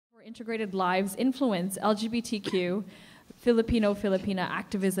integrated lives influence LGBTQ Filipino-Filipina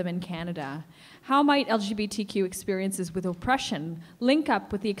activism in Canada? How might LGBTQ experiences with oppression link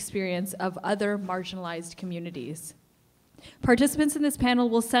up with the experience of other marginalized communities? Participants in this panel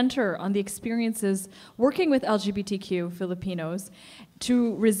will center on the experiences working with LGBTQ Filipinos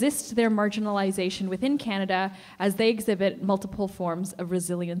to resist their marginalization within Canada as they exhibit multiple forms of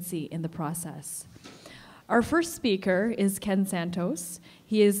resiliency in the process. Our first speaker is Ken Santos.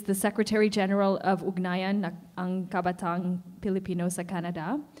 He is the Secretary General of Ugnayan ang Kabataan Pilipino sa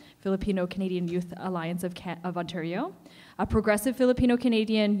Canada, Filipino-Canadian Youth Alliance of Ontario, a progressive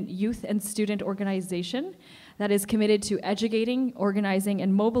Filipino-Canadian youth and student organization that is committed to educating, organizing,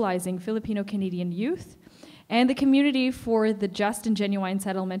 and mobilizing Filipino-Canadian youth and the community for the just and genuine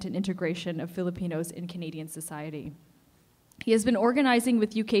settlement and integration of Filipinos in Canadian society. He has been organizing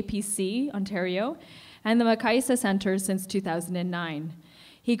with UKPC, Ontario, and the Makaisa Center since 2009.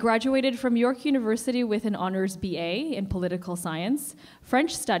 He graduated from York University with an honors BA in political science,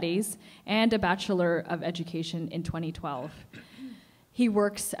 French studies, and a Bachelor of Education in 2012. He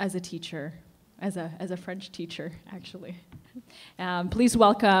works as a teacher, as a French teacher, actually. Please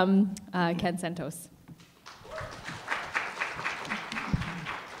welcome Ken Santos.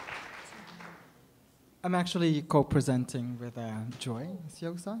 I'm actually co-presenting with Joy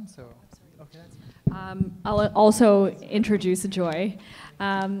Siogsan, so okay. I'll also introduce Joy.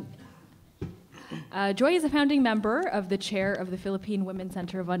 Joy is a founding member of the chair of the Philippine Women's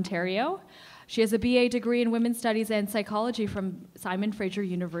Center of Ontario. She has a BA degree in Women's Studies and Psychology from Simon Fraser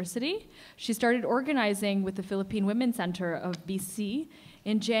University. She started organizing with the Philippine Women's Center of BC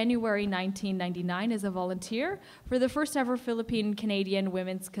in January 1999 as a volunteer for the first ever Philippine-Canadian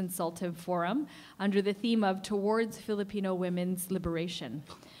Women's Consultative Forum under the theme of Towards Filipino Women's Liberation.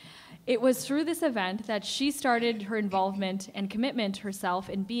 It was through this event that she started her involvement and commitment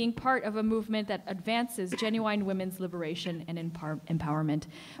herself in being part of a movement that advances genuine women's liberation and empowerment.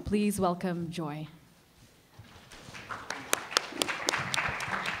 Please welcome Joy.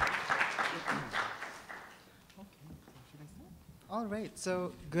 All right,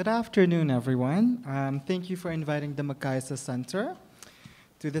 so good afternoon, everyone. Thank you for inviting the Makaisa Center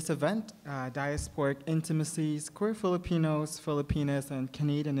to this event, Diasporic Intimacies, Queer Filipinos, Filipinas, and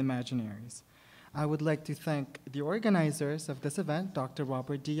Canadian Imaginaries. I would like to thank the organizers of this event, Dr.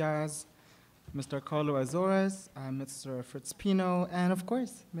 Robert Diaz, Mr. Carlo Azores, Mr. Fritz Pino, and of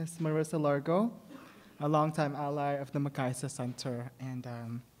course, Ms. Marissa Largo, a longtime ally of the Makaisa Center, and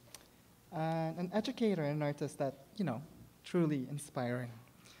an educator and an artist that, you know, truly inspiring.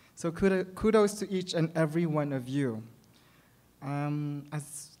 So kudos to each and every one of you.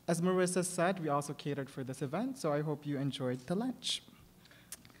 As Marissa said, we also catered for this event, so I hope you enjoyed the lunch.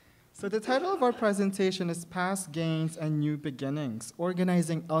 So the title of our presentation is Past Gains and New Beginnings,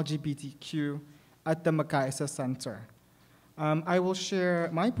 Organizing LGBTQ at the Makaisa Center. I will share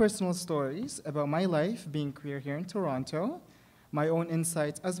my personal stories about my life being queer here in Toronto, my own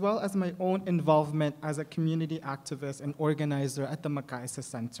insights, as well as my own involvement as a community activist and organizer at the Makaisa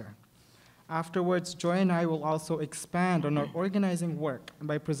Center. Afterwards, Joy and I will also expand on our organizing work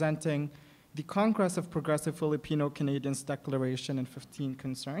by presenting the Congress of Progressive Filipino Canadians Declaration and 15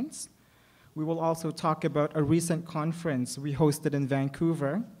 Concerns. We will also talk about a recent conference we hosted in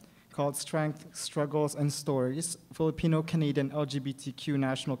Vancouver called Strength, Struggles, and Stories, Filipino-Canadian LGBTQ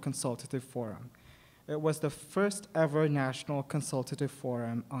National Consultative Forum. It was the first ever national consultative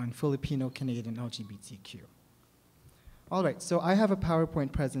forum on Filipino-Canadian LGBTQ. All right, so I have a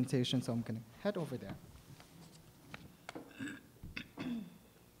PowerPoint presentation, so I'm going to head over there.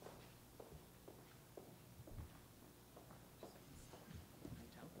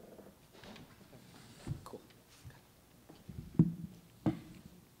 Cool. Okay.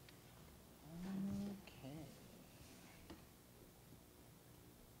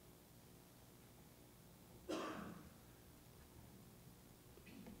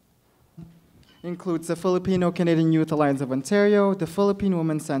 Includes the Filipino-Canadian Youth Alliance of Ontario, the Philippine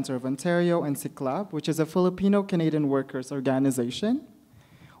Women's Center of Ontario, and SICLAB, which is a Filipino-Canadian workers organization.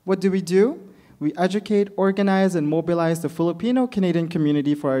 What do? We educate, organize, and mobilize the Filipino-Canadian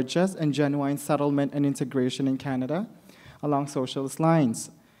community for our just and genuine settlement and integration in Canada along socialist lines.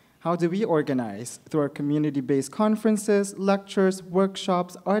 How do we organize? Through our community-based conferences, lectures,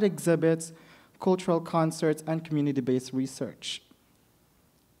 workshops, art exhibits, cultural concerts, and community-based research.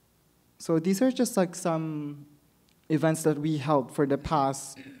 So these are just like some events that we held for the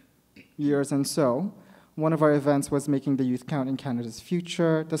past years and so. One of our events was Making the Youth Count in Canada's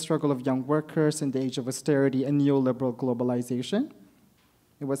Future, the struggle of young workers in the age of austerity and neoliberal globalization.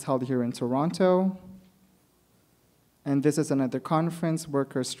 It was held here in Toronto. And this is another conference,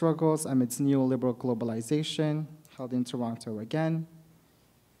 Worker Struggles Amidst Neoliberal Globalization, held in Toronto again.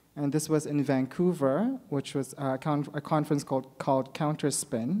 And this was in Vancouver, which was a conference called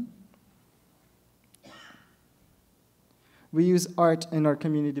Counterspin. We use art in our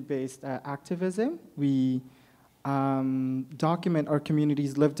community-based activism. We document our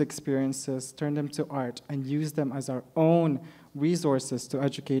community's lived experiences, turn them to art, and use them as our own resources to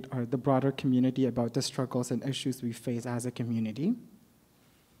educate the broader community about the struggles and issues we face as a community.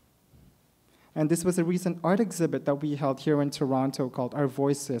 And this was a recent art exhibit that we held here in Toronto called Our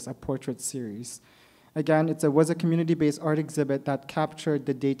Voices, a portrait series. Again, it was a community-based art exhibit that captured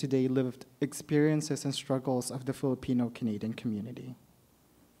the day-to-day lived experiences and struggles of the Filipino-Canadian community.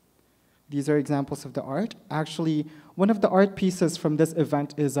 These are examples of the art. Actually, one of the art pieces from this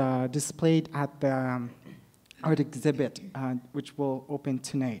event is displayed at the art exhibit, which will open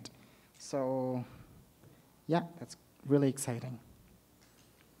tonight. So, yeah, that's really exciting.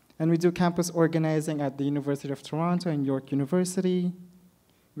 And we do campus organizing at the University of Toronto and York University.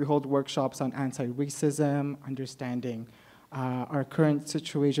 We hold workshops on anti-racism, understanding our current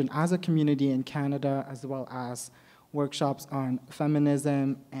situation as a community in Canada, as well as workshops on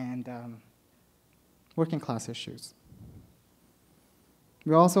feminism and working class issues.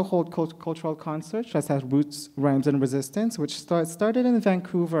 We also hold cultural concerts, such as Roots, Rhymes, and Resistance, which started in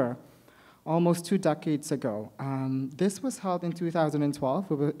Vancouver almost 2 decades ago. This was held in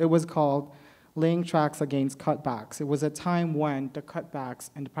 2012. It was called Laying Tracks Against Cutbacks. It was a time when the cutbacks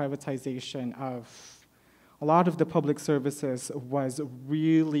and the privatization of a lot of the public services was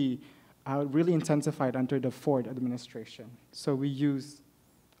really intensified under the Ford administration. So we use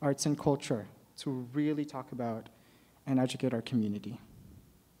arts and culture to really talk about and educate our community.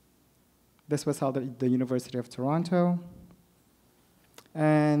 This was held at the University of Toronto.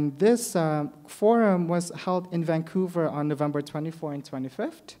 And this forum was held in Vancouver on November 24th and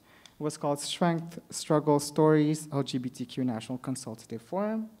 25th. It was called Strength, Struggle, Stories, LGBTQ National Consultative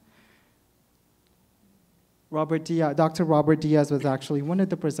Forum. Dr. Robert Diaz was actually one of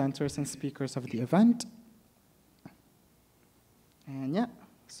the presenters and speakers of the event. And yeah,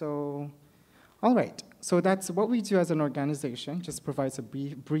 so, all right. So that's what we do as an organization, just provides a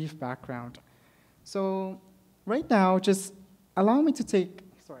brief background. So right now, just allow me to take,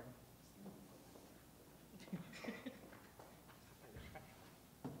 sorry.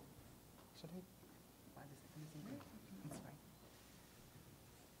 Should I buy this? It's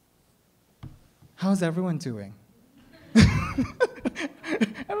fine. How's everyone doing?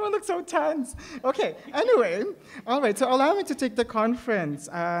 Everyone looks so tense. Okay, anyway, all right, so allow me to take the conference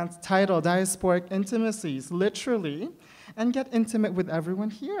titled Diasporic Intimacies, literally, and get intimate with everyone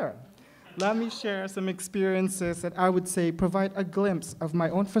here. Let me share some experiences that I would say provide a glimpse of my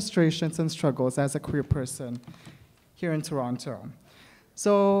own frustrations and struggles as a queer person here in Toronto.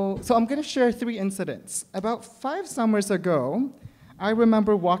 So I'm going to share 3 incidents. About 5 summers ago, I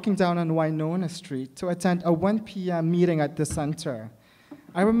remember walking down on Winona Street to attend a 1 p.m. meeting at the center.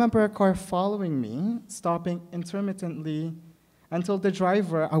 I remember a car following me, stopping intermittently until the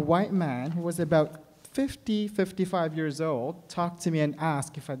driver, a white man who was about 50, 55 years old, talked to me and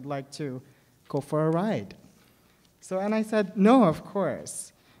asked if I'd like to go for a ride. And I said, no, of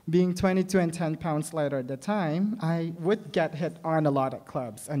course. Being 22 and 10 pounds lighter at the time, I would get hit on a lot at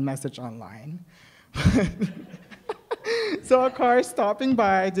clubs and message online. So a car stopping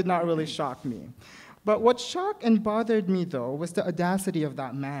by did not really shock me. But what shocked and bothered me, though, was the audacity of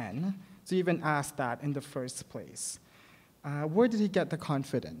that man to even ask that in the first place. Where did he get the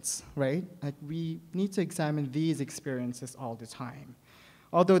confidence, right? Like, we need to examine these experiences all the time.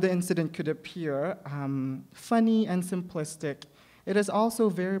 Although the incident could appear funny and simplistic, it is also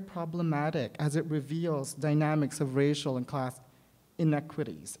very problematic as it reveals dynamics of racial and class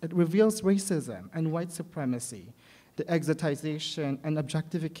inequities. It reveals racism and white supremacy, the exotization and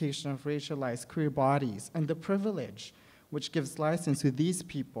objectification of racialized queer bodies, and the privilege which gives license to these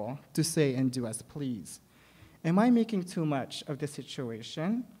people to say and do as please. Am I making too much of the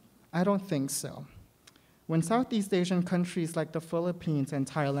situation? I don't think so. When Southeast Asian countries like the Philippines and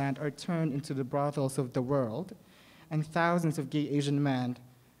Thailand are turned into the brothels of the world, and thousands of gay Asian men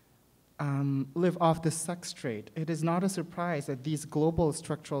live off the sex trade, it is not a surprise that these global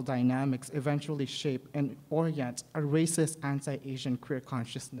structural dynamics eventually shape and orient a racist anti-Asian queer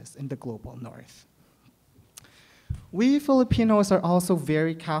consciousness in the global north. We Filipinos are also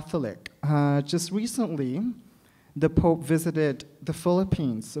very Catholic. Just recently, the Pope visited the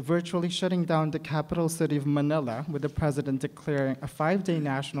Philippines, virtually shutting down the capital city of Manila, with the president declaring a 5-day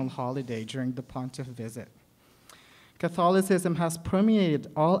national holiday during the pontiff visit. Catholicism has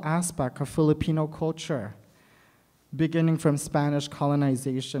permeated all aspects of Filipino culture. beginning from Spanish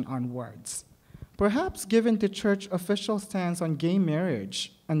colonization onwards. Perhaps given the church official stance on gay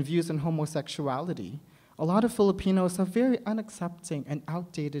marriage and views on homosexuality, a lot of Filipinos have very unaccepting and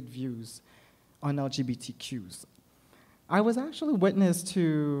outdated views on LGBTQs. I was actually witness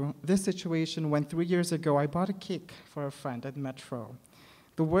to this situation when 3 years ago I bought a cake for a friend at Metro.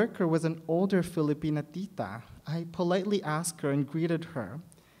 The worker was an older Filipina tita. I politely asked her and greeted her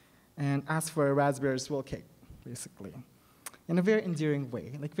and asked for a raspberry swirl cake, basically, in a very endearing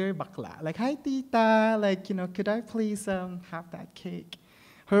way, like very bakla. Like, hi, tita, like, could I please have that cake?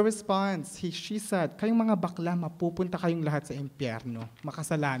 Her response, she said, kayong mga bakla, mapupunta kayong lahat sa impyerno.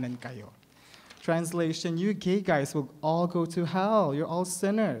 Makasalanan kayo. Translation, you gay guys will all go to hell. You're all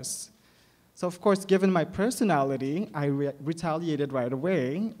sinners. So, of course, given my personality, I retaliated right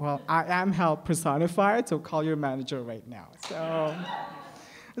away. Well, I am hell personified, so call your manager right now. So,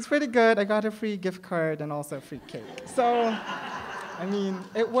 it's pretty good. I got a free gift card and also a free cake. So, I mean,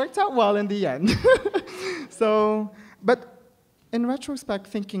 it worked out well in the end. So, but in retrospect,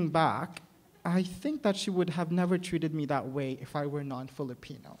 thinking back, I think that she would have never treated me that way if I were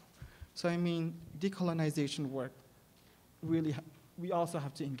non-Filipino. So, I mean, decolonization work, really, we also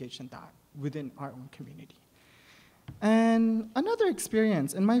have to engage in that within our own community. And another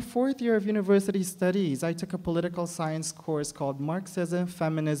experience, in my 4th year of university studies, I took a political science course called Marxism,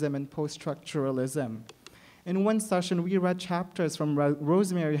 Feminism, and Post-Structuralism. In one session, we read chapters from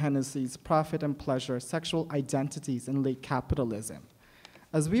Rosemary Hennessy's Profit and Pleasure, Sexual Identities in Late Capitalism.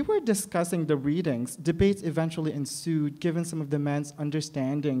 As we were discussing the readings, debates eventually ensued given some of the men's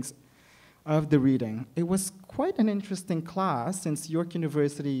understandings of the reading. It was quite an interesting class since York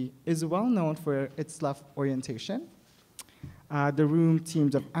University is well known for its left orientation. The room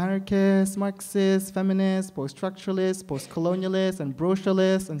teams of anarchists, Marxists, feminists, post-structuralists, post-colonialists, and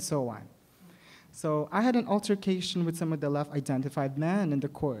brocialists, and so on. So I had an altercation with some of the left-identified men in the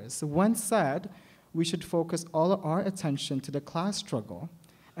course. One said we should focus all of our attention to the class struggle,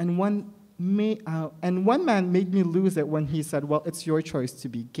 and one man made me lose it when he said, well, it's your choice to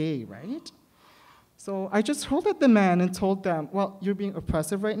be gay, right? So I just hurled at the man and told them, well, you're being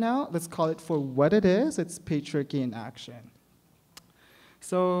oppressive right now. Let's call it for what it is. It's patriarchy in action.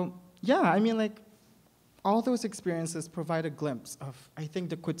 So yeah, I mean, like, all those experiences provide a glimpse of, I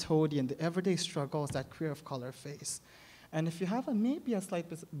think, the quotidian, the everyday struggles that queer of color face. And if you have maybe a slight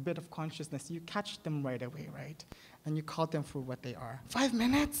bit of consciousness, you catch them right away, right? And you call them for what they are. 5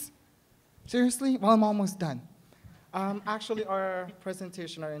 minutes? Seriously? Well, I'm almost done. Actually, our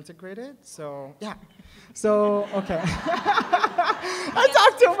presentation are integrated, so yeah. So, okay. I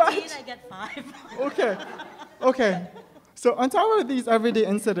talked too much. I get 5. Okay. So on top of these everyday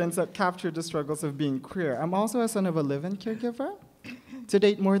incidents that capture the struggles of being queer, I'm also a son of a live-in caregiver. To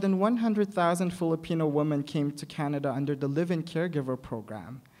date, more than 100,000 Filipino women came to Canada under the live-in caregiver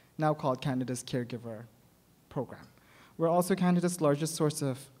program, now called Canada's Caregiver Program. We're also Canada's largest source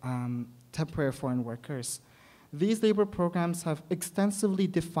of temporary foreign workers. These labor programs have extensively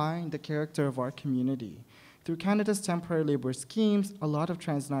defined the character of our community. Through Canada's temporary labor schemes, a lot of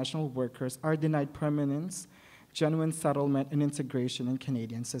transnational workers are denied permanence, genuine settlement, and integration in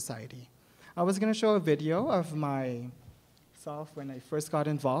Canadian society. I was going to show a video of myself when I first got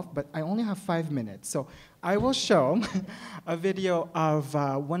involved, but I only have 5 minutes. So I will show a video of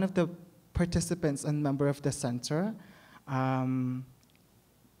one of the participants and member of the center.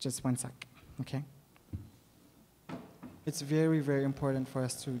 Just 1 sec, okay? It's very, very important for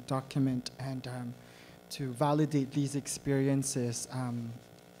us to document and to validate these experiences,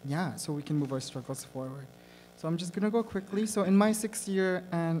 so we can move our struggles forward. So I'm just gonna go quickly. So in my 6th year,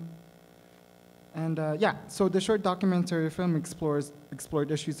 so the short documentary film explored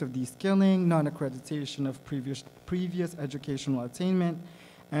issues of de-skilling, non-accreditation of previous educational attainment,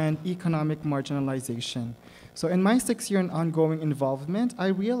 and economic marginalization. So in my 6th year and ongoing involvement, I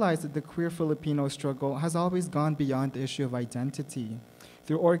realized that the queer Filipino struggle has always gone beyond the issue of identity.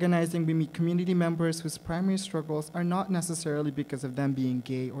 Through organizing, we meet community members whose primary struggles are not necessarily because of them being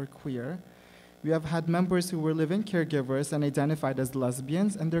gay or queer. We have had members who were live-in caregivers and identified as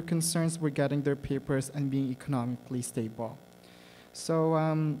lesbians, and their concerns were getting their papers and being economically stable. So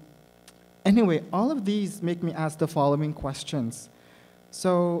anyway, all of these make me ask the following questions.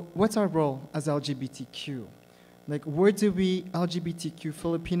 So what's our role as LGBTQ? Like, where do we LGBTQ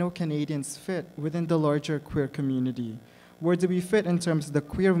Filipino Canadians fit within the larger queer community? Where do we fit in terms of the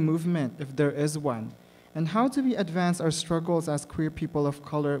queer movement, if there is one? And how do we advance our struggles as queer people of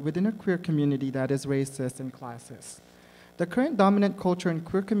color within a queer community that is racist and classist? The current dominant culture in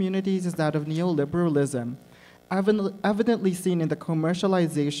queer communities is that of neoliberalism, evidently seen in the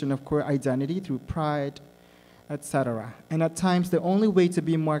commercialization of queer identity through Pride, etc. And at times, the only way to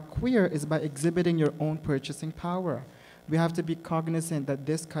be more queer is by exhibiting your own purchasing power. We have to be cognizant that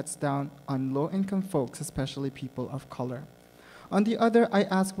this cuts down on low-income folks, especially people of color. On the other, I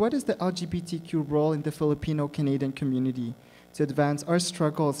ask, what is the LGBTQ role in the Filipino-Canadian community to advance our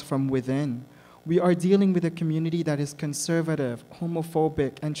struggles from within? We are dealing with a community that is conservative,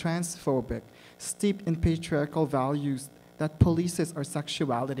 homophobic, and transphobic, steeped in patriarchal values that polices our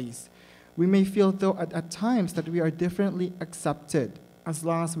sexualities. We may feel, though, at times that we are differently accepted as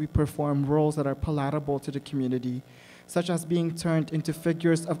long as we perform roles that are palatable to the community, such as being turned into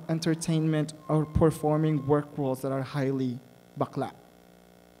figures of entertainment or performing work roles that are highly bakla.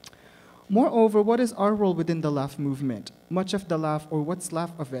 Moreover, what is our role within the left movement? Much of the left, or what's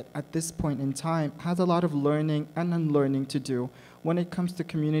left of it at this point in time, has a lot of learning and unlearning to do when it comes to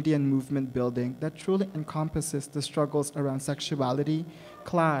community and movement building that truly encompasses the struggles around sexuality,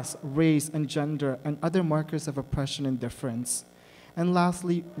 class, race, and gender, and other markers of oppression and difference. And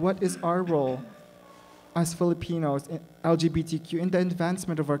lastly, what is our role as Filipinos, LGBTQ, in the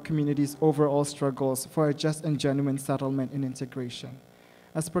advancement of our community's overall struggles for a just and genuine settlement and integration?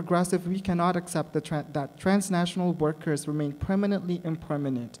 As progressive, we cannot accept that transnational workers remain permanently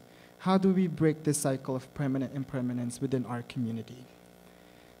impermanent. How do we break this cycle of permanent impermanence within our community?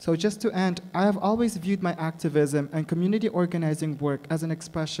 So just to end, I have always viewed my activism and community organizing work as an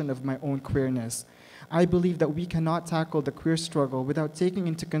expression of my own queerness. I believe that we cannot tackle the queer struggle without taking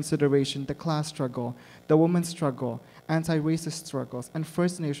into consideration the class struggle, the women's struggle, anti-racist struggles, and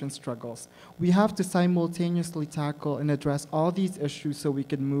First Nation struggles. We have to simultaneously tackle and address all these issues so we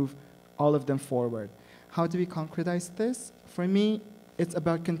can move all of them forward. How do we concretize this? For me, it's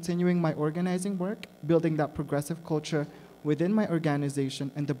about continuing my organizing work, building that progressive culture within my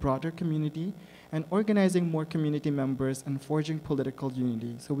organization and the broader community, and organizing more community members and forging political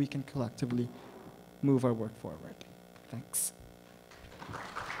unity so we can collectively move our work forward. Thanks.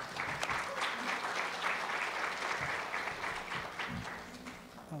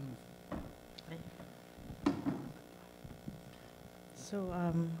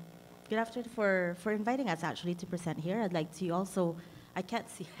 Good afternoon for inviting us actually to present here. I'd like to also, I can't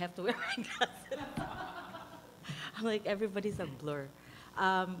see, I have to wear my glasses. I'm like, everybody's a blur.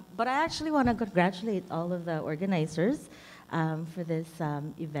 But I actually want to congratulate all of the organizers for this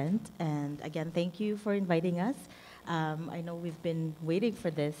event. And again, thank you for inviting us. I know we've been waiting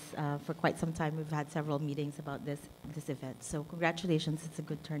for this for quite some time. We've had several meetings about this event. So congratulations, it's a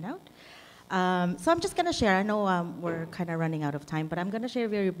good turnout. So I'm just going to share, I know we're kind of running out of time, but I'm going to share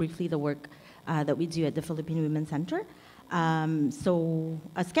very briefly the work that we do at the Philippine Women's Center. So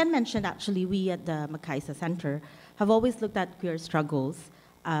as Ken mentioned, actually, we at the Makaisa Center have always looked at queer struggles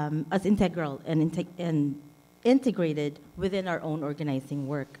as integral and integrated within our own organizing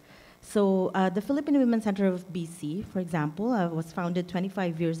work. So the Philippine Women's Center of BC, for example, was founded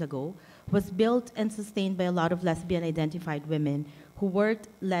 25 years ago, was built and sustained by a lot of lesbian-identified women who worked,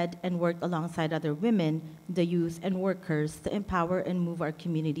 led, and worked alongside other women, the youth, and workers to empower and move our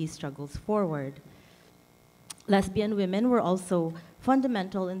community struggles forward. Lesbian women were also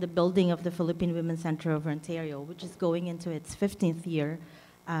fundamental in the building of the Philippine Women's Center of Ontario, which is going into its 15th year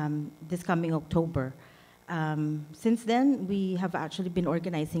this coming October. Since then, we have actually been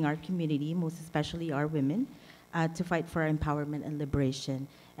organizing our community, most especially our women, to fight for our empowerment and liberation.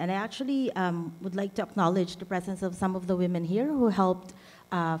 And I actually would like to acknowledge the presence of some of the women here who helped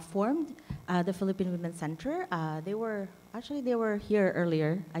form the Philippine Women's Center. They were here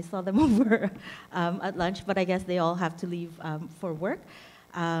earlier. I saw them over at lunch, but I guess they all have to leave for work.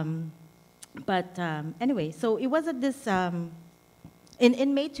 Anyway, so it was at this,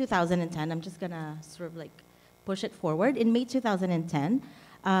 in May 2010, I'm just gonna sort of like push it forward. In May 2010,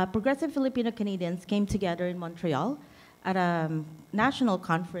 progressive Filipino Canadians came together in Montreal at a national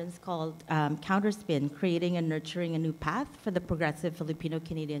conference called Counterspin, Creating and Nurturing a New Path for the Progressive Filipino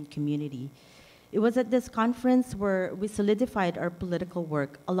Canadian Community. It was at this conference where we solidified our political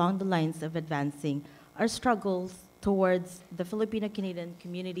work along the lines of advancing our struggles towards the Filipino Canadian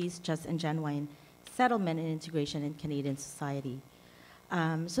community's just and genuine settlement and integration in Canadian society.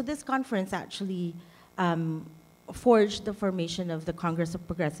 So this conference actually forged the formation of the Congress of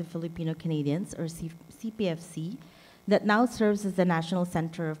Progressive Filipino Canadians, or CPFC, that now serves as the National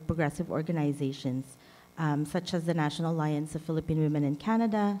Center of Progressive Organizations, such as the National Alliance of Philippine Women in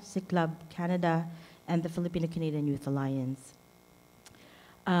Canada, CICLUB Canada, and the Filipino Canadian Youth Alliance.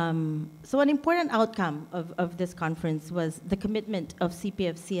 So an important outcome of this conference was the commitment of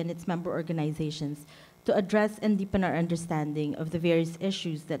CPFC and its member organizations to address and deepen our understanding of the various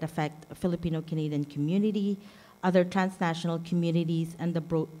issues that affect the Filipino-Canadian community, other transnational communities, and the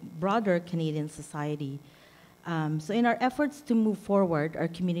broader Canadian society. So in our efforts to move forward our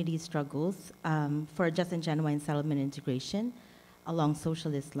community struggles for just and genuine settlement integration along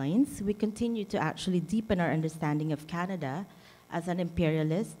socialist lines, we continue to actually deepen our understanding of Canada as an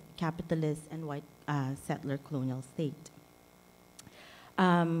imperialist, capitalist, and white settler colonial state.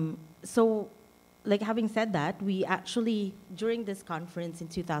 So, like having said that, we actually, during this conference in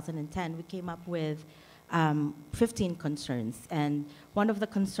 2010, we came up with 15 concerns. And one of the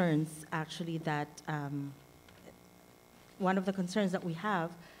concerns actually that, we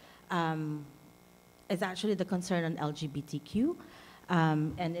have is actually the concern on LGBTQ.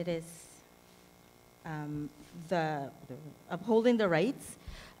 And it is the upholding the rights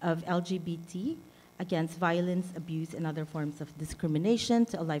of LGBT against violence, abuse, and other forms of discrimination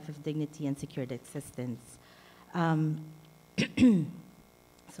to a life of dignity and secured existence. Sorry.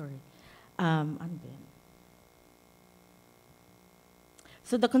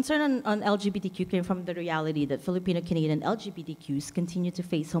 So the concern on LGBTQ came from the reality that Filipino-Canadian LGBTQs continue to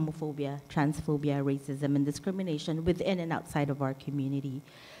face homophobia, transphobia, racism, and discrimination within and outside of our community.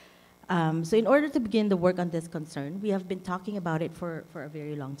 So in order to begin the work on this concern, we have been talking about it for a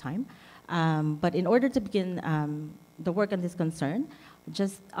very long time. But in order to begin the work on this concern,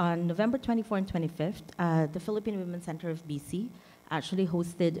 just on November 24 and 25th, the Philippine Women's Center of BC actually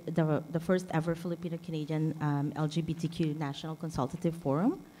hosted the first ever Filipino-Canadian LGBTQ National Consultative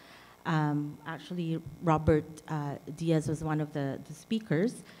Forum. Actually, Robert Diaz was one of the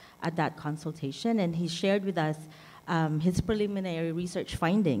speakers at that consultation, and he shared with us his preliminary research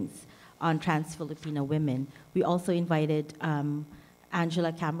findings on trans Filipino women. We also invited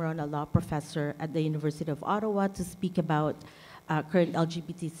Angela Cameron, a law professor at the University of Ottawa, to speak about current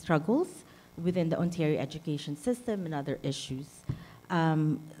LGBT struggles within the Ontario education system and other issues.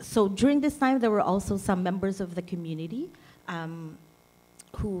 So during this time, there were also some members of the community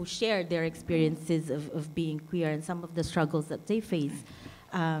who shared their experiences of being queer and some of the struggles that they face.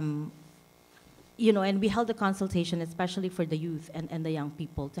 You know, and we held a consultation, especially for the youth and the young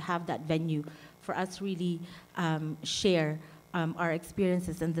people, to have that venue for us really share our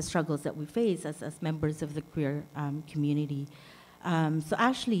experiences and the struggles that we face as members of the queer community. So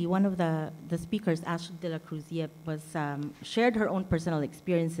Ashley, one of the speakers, Ashley de la Cruz, was shared her own personal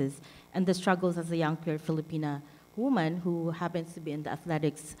experiences and the struggles as a young queer Filipina woman who happens to be in the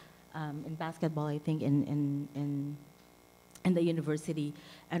athletics, in basketball, I think, in the university,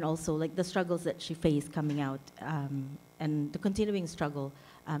 and also like the struggles that she faced coming out, and the continuing struggle,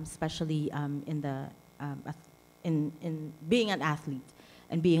 especially in being an athlete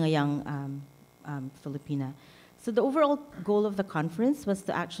and being a young Filipina. So the overall goal of the conference was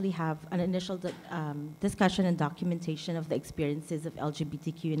to actually have an initial discussion and documentation of the experiences of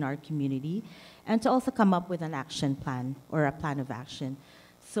LGBTQ in our community, and to also come up with an action plan or a plan of action.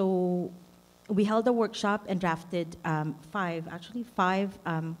 So we held a workshop and drafted five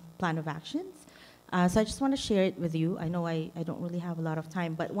plan of actions. So I just want to share it with you. I know I don't really have a lot of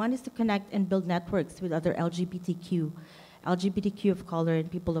time, but one is to connect and build networks with other LGBTQ of color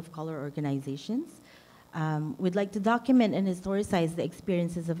and people of color organizations. We'd like to document and historicize the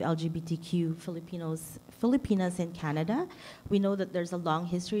experiences of LGBTQ Filipinas in Canada. We know that there's a long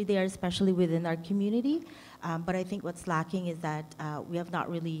history there, especially within our community, but I think what's lacking is that we have not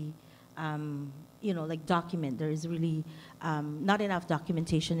really document. There is really not enough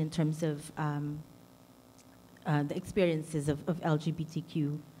documentation in terms of the experiences of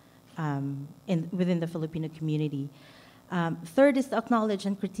LGBTQ within the Filipino community. Third is to acknowledge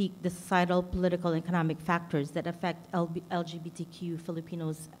and critique the societal, political, and economic factors that affect LGBTQ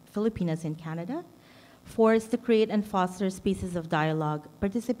Filipinas in Canada. Four is to create and foster spaces of dialogue,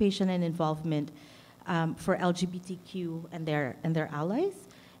 participation, and involvement for LGBTQ and their allies.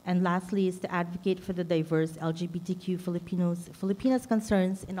 And lastly is to advocate for the diverse LGBTQ Filipinas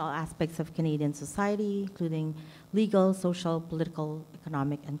concerns in all aspects of Canadian society, including legal, social, political,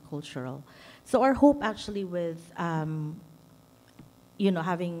 economic, and cultural. So our hope actually with having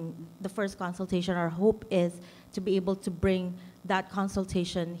the first consultation, our hope is to be able to bring that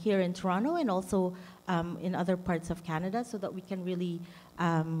consultation here in Toronto and also in other parts of Canada, so that we can really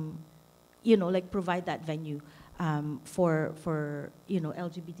provide that venue for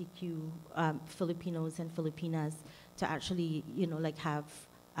LGBTQ Filipinos and Filipinas to actually have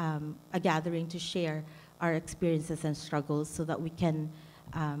a gathering to share our experiences and struggles, so that we can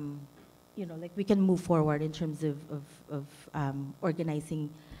we can move forward in terms of organizing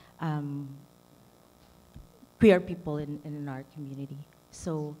queer people in our community.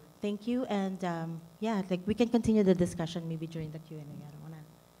 So thank you, and we can continue the discussion maybe during the Q&A. I don't want to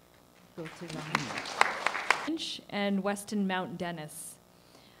go too long. And Weston Mount Dennis.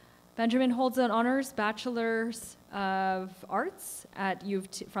 Benjamin holds an honors Bachelor's of Arts at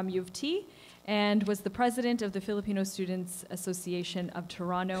from U of T and was the president of the Filipino Students Association of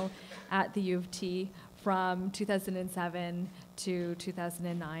Toronto at the U of T from 2007 to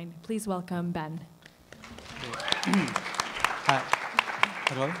 2009. Please welcome Ben.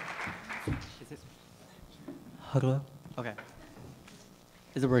 Hello? Hello? Okay.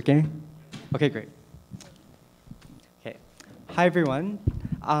 Is it working? Okay, great. Okay. Hi, everyone.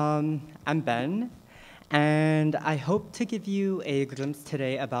 I'm Ben, and I hope to give you a glimpse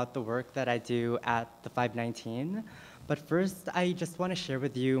today about the work that I do at the 519. But first, I just want to share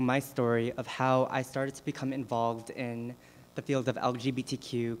with you my story of how I started to become involved in the field of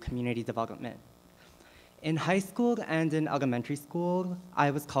LGBTQ community development. In high school and in elementary school,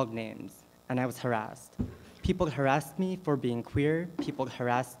 I was called names, and I was harassed. People harassed me for being queer. People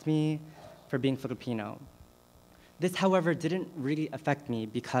harassed me for being Filipino. This, however, didn't really affect me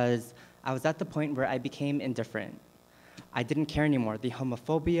because I was at the point where I became indifferent. I didn't care anymore. The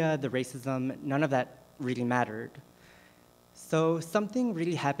homophobia, the racism, none of that really mattered. So something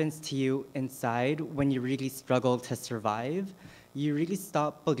really happens to you inside when you really struggle to survive. You really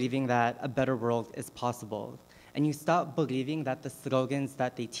stop believing that a better world is possible. And you stop believing that the slogans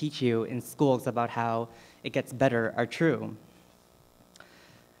that they teach you in schools about how it gets better are true.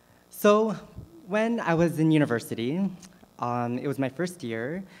 So when I was in university, it was my first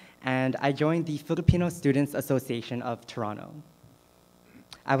year, and I joined the Filipino Students Association of Toronto.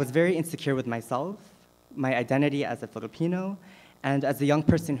 I was very insecure with myself, my identity as a Filipino, and as a young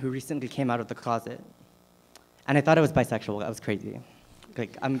person who recently came out of the closet. And I thought I was bisexual. I was crazy.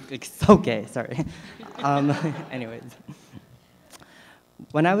 I'm so gay, sorry. Anyways.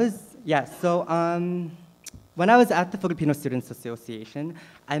 When I was at the Filipino Students Association,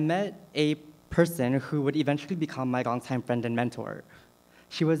 I met a person who would eventually become my longtime friend and mentor.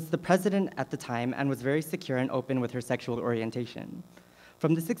 She was the president at the time and was very secure and open with her sexual orientation.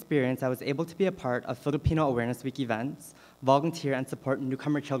 From this experience, I was able to be a part of Filipino Awareness Week events, volunteer and support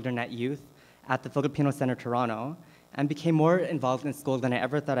newcomer children at youth at the Filipino Center Toronto, and became more involved in school than I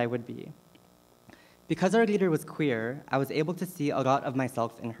ever thought I would be. Because our leader was queer, I was able to see a lot of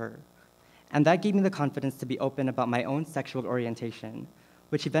myself in her. And that gave me the confidence to be open about my own sexual orientation,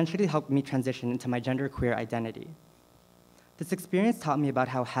 which eventually helped me transition into my genderqueer identity. This experience taught me about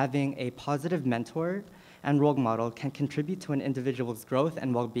how having a positive mentor and role model can contribute to an individual's growth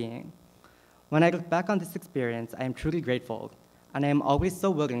and well-being. When I look back on this experience, I am truly grateful, and I am always so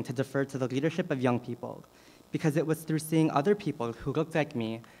willing to defer to the leadership of young people, because it was through seeing other people who looked like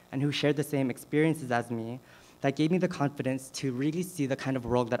me and who shared the same experiences as me that gave me the confidence to really see the kind of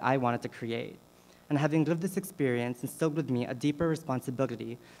world that I wanted to create. And having lived this experience instilled with me a deeper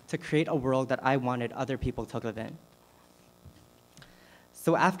responsibility to create a world that I wanted other people to live in.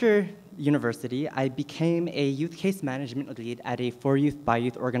 So after university, I became a youth case management lead at a For Youth by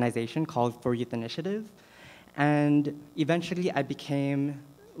Youth organization called For Youth Initiative. And eventually I became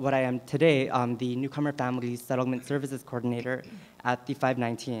what I am today, the Newcomer Families Settlement Services Coordinator at the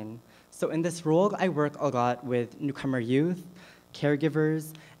 519. So in this role, I work a lot with newcomer youth,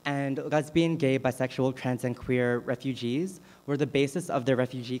 caregivers, and lesbian, gay, bisexual, trans, and queer refugees, where the basis of their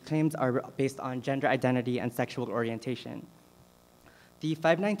refugee claims are based on gender identity and sexual orientation. The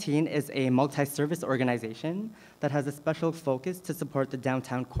 519 is a multi-service organization that has a special focus to support the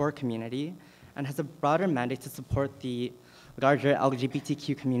downtown core community and has a broader mandate to support the larger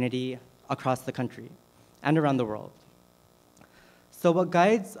LGBTQ community across the country and around the world. So what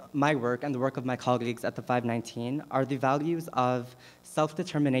guides my work and the work of my colleagues at the 519 are the values of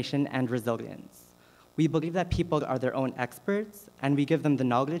self-determination and resilience. We believe that people are their own experts, and we give them the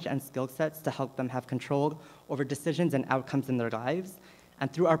knowledge and skill sets to help them have control over decisions and outcomes in their lives.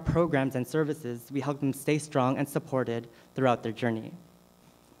 And through our programs and services, we help them stay strong and supported throughout their journey.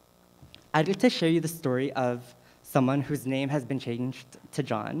 I'd like to share you the story of someone whose name has been changed to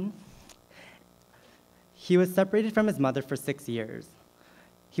John. He was separated from his mother for 6 years.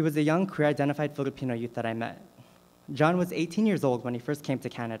 He was a young queer-identified Filipino youth that I met. John was 18 years old when he first came to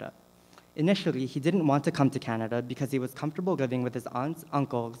Canada. Initially, he didn't want to come to Canada because he was comfortable living with his aunts,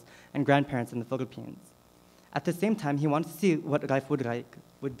 uncles, and grandparents in the Philippines. At the same time, he wanted to see what life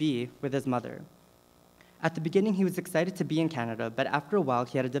would be with his mother. At the beginning, he was excited to be in Canada, but after a while,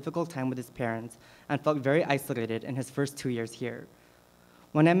 he had a difficult time with his parents and felt very isolated in his first 2 years here.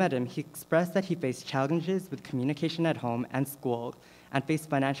 When I met him, he expressed that he faced challenges with communication at home and school and faced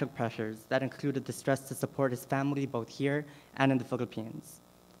financial pressures that included the stress to support his family both here and in the Philippines.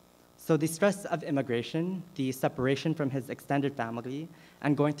 So the stress of immigration, the separation from his extended family,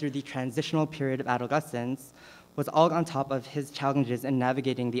 and going through the transitional period of adolescence was all on top of his challenges in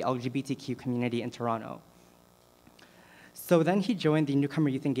navigating the LGBTQ community in Toronto. So then he joined the Newcomer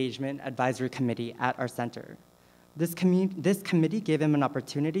Youth Engagement Advisory Committee at our center. This committee gave him an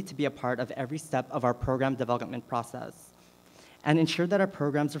opportunity to be a part of every step of our program development process and ensured that our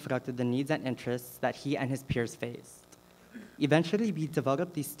programs reflected the needs and interests that he and his peers faced. Eventually, we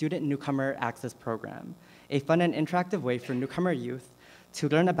developed the Student Newcomer Access Program, a fun and interactive way for newcomer youth to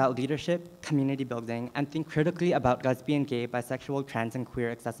learn about leadership, community building, and think critically about lesbian, gay, bisexual, trans, and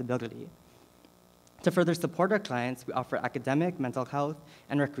queer accessibility. To further support our clients, we offer academic, mental health,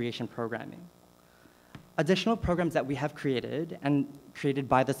 and recreation programming. Additional programs that we have created, and created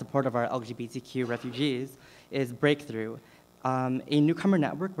by the support of our LGBTQ refugees, is Breakthrough, a newcomer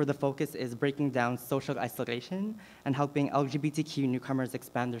network where the focus is breaking down social isolation and helping LGBTQ newcomers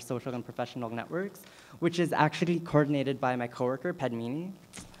expand their social and professional networks, which is actually coordinated by my coworker, Padmini,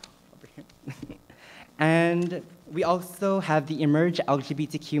 over here. And we also have the Emerge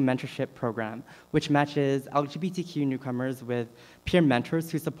LGBTQ Mentorship Program, which matches LGBTQ newcomers with peer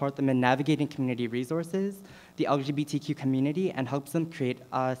mentors who support them in navigating community resources, the LGBTQ community, and helps them create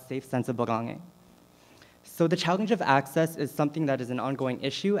a safe sense of belonging. So the challenge of access is something that is an ongoing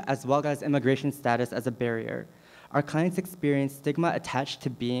issue, as well as immigration status as a barrier. Our clients experience stigma attached to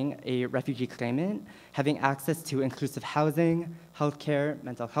being a refugee claimant, having access to inclusive housing, healthcare,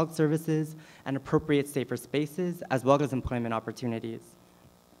 mental health services, and appropriate safer spaces, as well as employment opportunities.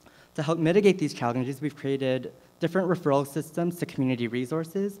 To help mitigate these challenges, we've created different referral systems to community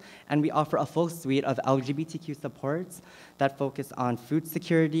resources, and we offer a full suite of LGBTQ supports that focus on food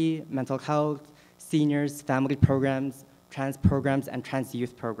security, mental health, seniors, family programs, and trans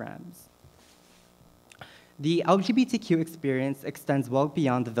youth programs. The LGBTQ experience extends well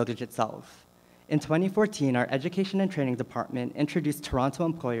beyond the village itself. In 2014, our Education and Training Department introduced Toronto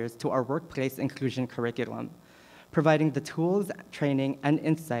employers to our workplace inclusion curriculum, providing the tools, training, and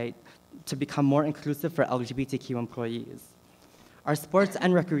insight to become more inclusive for LGBTQ employees. Our sports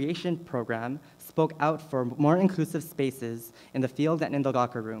and recreation program spoke out for more inclusive spaces in the field and in the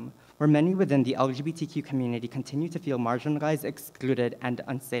locker room, where many within the LGBTQ community continue to feel marginalized, excluded, and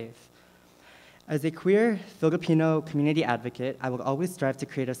unsafe. As a queer Filipino community advocate, I will always strive to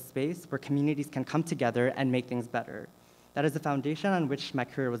create a space where communities can come together and make things better. That is the foundation on which my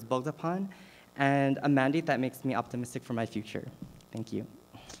career was built upon, and a mandate that makes me optimistic for my future. Thank you.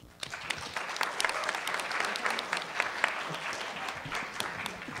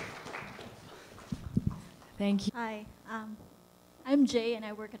 Thank you. Hi, I'm Jay and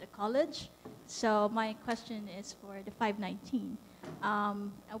I work at a college. So my question is for the 519.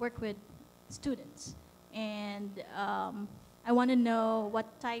 I work with students and I want to know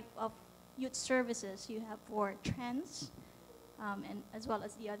what type of youth services you have for trans and as well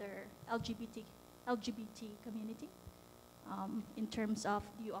as the other LGBT community in terms of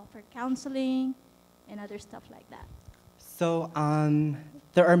do you offer counseling and other stuff like that? So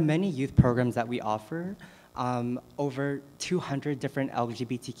there are many youth programs that we offer. Over 200 different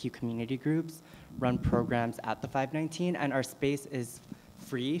LGBTQ community groups run programs at the 519, and our space is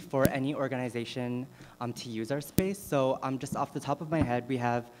free for any organization to use our space. So just off the top of my head, we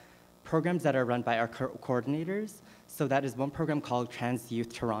have programs that are run by our coordinators. So that is one program called Trans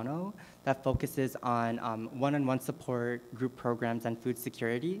Youth Toronto that focuses on one-on-one support, group programs, and food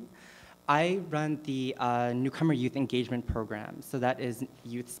security. I run the Newcomer Youth Engagement Program, so that is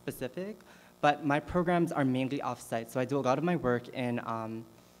youth-specific. But my programs are mainly off-site, so I do a lot of my work in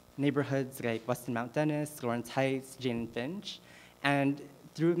neighborhoods like Weston Mount Dennis, Lawrence Heights, Jane and Finch. And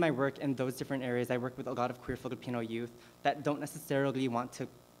through my work in those different areas, I work with a lot of queer Filipino youth that don't necessarily want to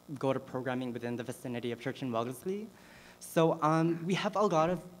go to programming within the vicinity of Church and Wellesley. So we have a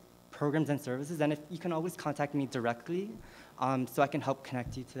lot of programs and services, and if you can always contact me directly so I can help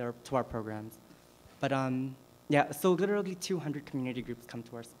connect you to our programs. But yeah, so literally 200 community groups come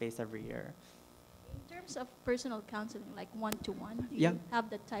to our space every year. In terms of personal counseling, like one-to-one, do Yeah. you have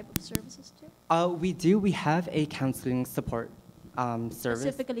that type of services too? We do. We have a counseling support service.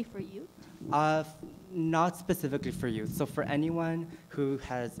 Specifically for youth? Not specifically for youth. So for anyone who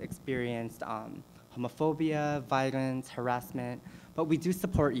has experienced homophobia, violence, harassment, but we do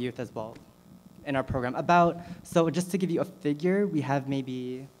support youth as well in our program. So just to give you a figure, we have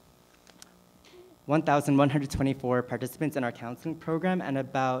maybe 1,124 participants in our counseling program, and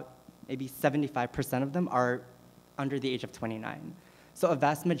about maybe 75% of them are under the age of 29. So a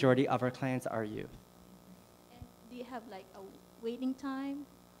vast majority of our clients are youth. And do you have like a waiting time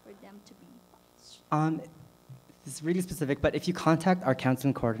for them to be? It's really specific, but if you contact our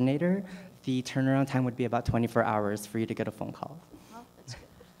counseling coordinator, the turnaround time would be about 24 hours for you to get a phone call. Oh, that's good.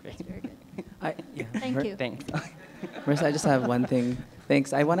 That's very good. Yeah. Thank you. Thanks. Marissa, I just have one thing.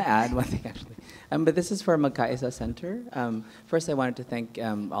 Thanks. I want to add one thing, actually. But this is for Magkaisa Center. First, I wanted to thank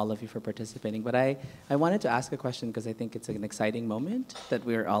all of you for participating. But I wanted to ask a question because I think it's an exciting moment that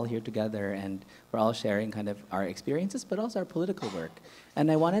we're all here together and we're all sharing kind of our experiences, but also our political work.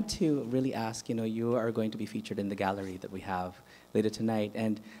 And I wanted to really ask, you are going to be featured in the gallery that we have later tonight.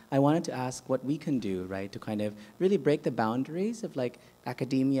 And I wanted to ask what we can do, right, to kind of really break the boundaries of like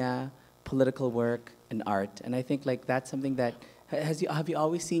academia, political work, and art. And I think like that's something that, have you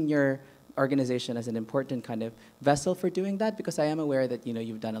always seen your organization as an important kind of vessel for doing that? Because I am aware that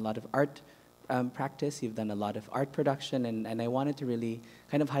you've done a lot of art practice, you've done a lot of art production, and I wanted to really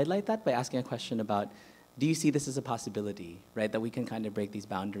kind of highlight that by asking a question about, do you see this as a possibility, right, that we can kind of break these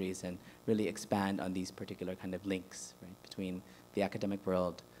boundaries and really expand on these particular kind of links, right, between the academic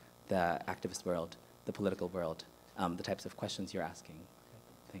world, the activist world, the political world, the types of questions you're asking.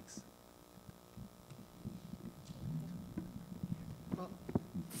 Thanks.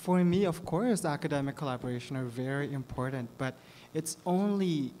 For me, of course, academic collaboration are very important, but it's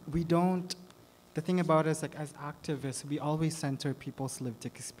only, the thing about us, like as activists, we always center people's lived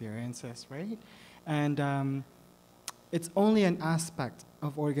experiences, right? And it's only an aspect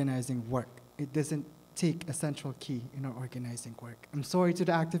of organizing work. It doesn't take a central key in our organizing work. I'm sorry to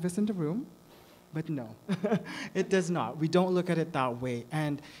the activists in the room, but no, it does not. We don't look at it that way.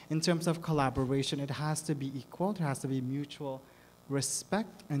 And in terms of collaboration, it has to be equal, there has to be mutual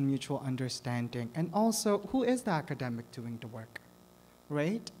respect and mutual understanding. And also, who is the academic doing the work,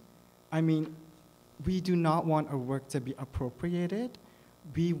 right? I mean, we do not want our work to be appropriated.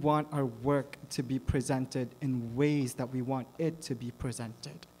 We want our work to be presented in ways that we want it to be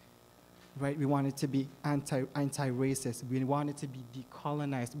presented, right? We want it to be anti-racist. We want it to be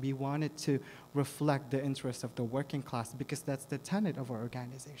decolonized. We want it to reflect the interests of the working class because that's the tenet of our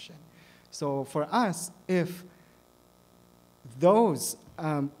organization. So for us, if those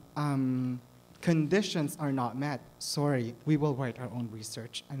conditions are not met, sorry, we will write our own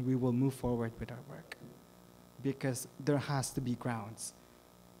research and we will move forward with our work because there has to be grounds.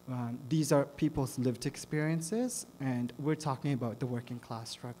 These are people's lived experiences and we're talking about the working class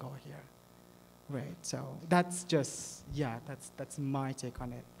struggle here, right? So that's just, yeah, that's my take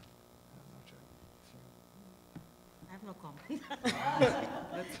on it. I have no comment.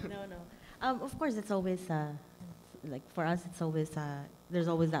 No. Of course, it's always, like for us, it's always, there's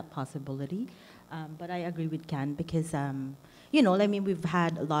always that possibility. But I agree with Ken because, I mean, we've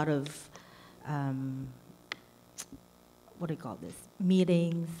had a lot of, what do you call this,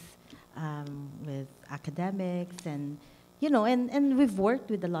 meetings with academics and, and we've worked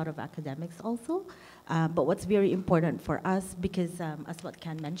with a lot of academics also. But what's very important for us, because as what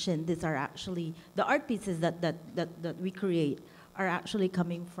Ken mentioned, these are actually, the art pieces that we create are actually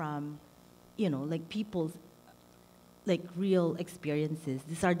coming from, like people's, like real experiences.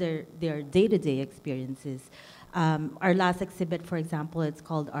 These are their day-to-day experiences. Our last exhibit, for example, it's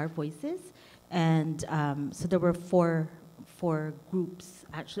called Our Voices. And so there were four groups,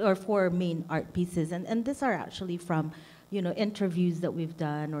 actually, or four main art pieces. And these are actually from, interviews that we've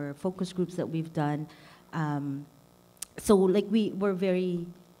done or focus groups that we've done. So like we're very,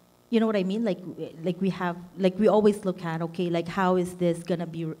 you know what I mean? Like we always look at, okay, like how is this gonna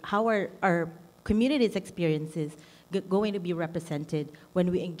be, how are our community's experiences going to be represented when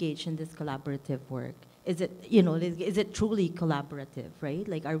we engage in this collaborative work? Is it, is it truly collaborative, right?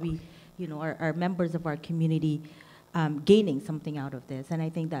 Like, are we, are members of our community gaining something out of this? And I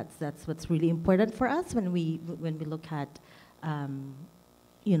think that's what's really important for us when we look at,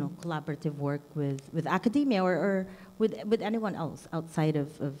 collaborative work with academia or with anyone else outside of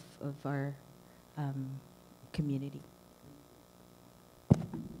our community.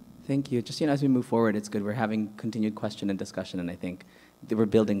 Thank you. Just as we move forward, it's good. We're having continued question and discussion, and I think that we're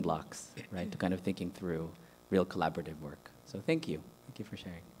building blocks, right, to kind of thinking through real collaborative work. So thank you. Thank you for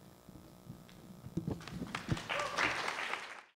sharing.